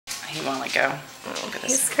he won't let go. Oh,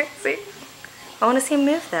 he's crazy. I want to see him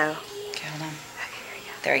move though. Okay, hold on. Okay, here we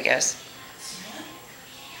go. There he goes.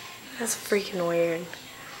 That's freaking weird.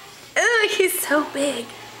 Ugh, he's so big.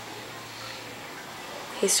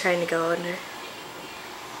 He's trying to go under.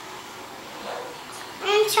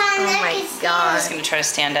 I'm trying Oh my god. He's gonna try to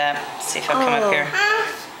stand up. See if he'll come up here.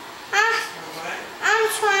 I'm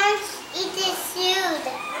trying to eat this food.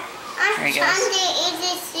 There he I'm goes. trying to eat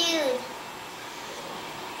this food.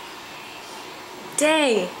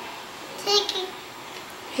 Dang. Taking.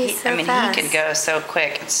 He's so I mean, fast. he could go so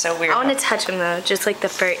quick. It's so weird. I want to touch him though, just like the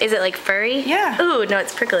fur. Is it like furry? Yeah. Ooh, no,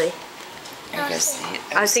 it's prickly. There he goes.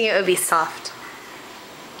 I was thinking it would be soft.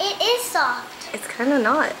 It is soft. It's kind of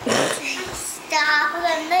not. Stop.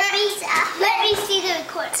 Let me see the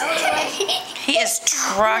record. He is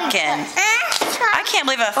trucking. I can't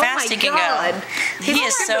believe how fast he can go. He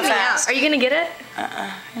is so fast. Are you gonna get it?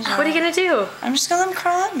 What are you gonna do? I'm just gonna let him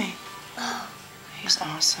crawl at me. He's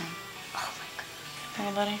awesome. Oh my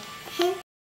god. Hey, buddy.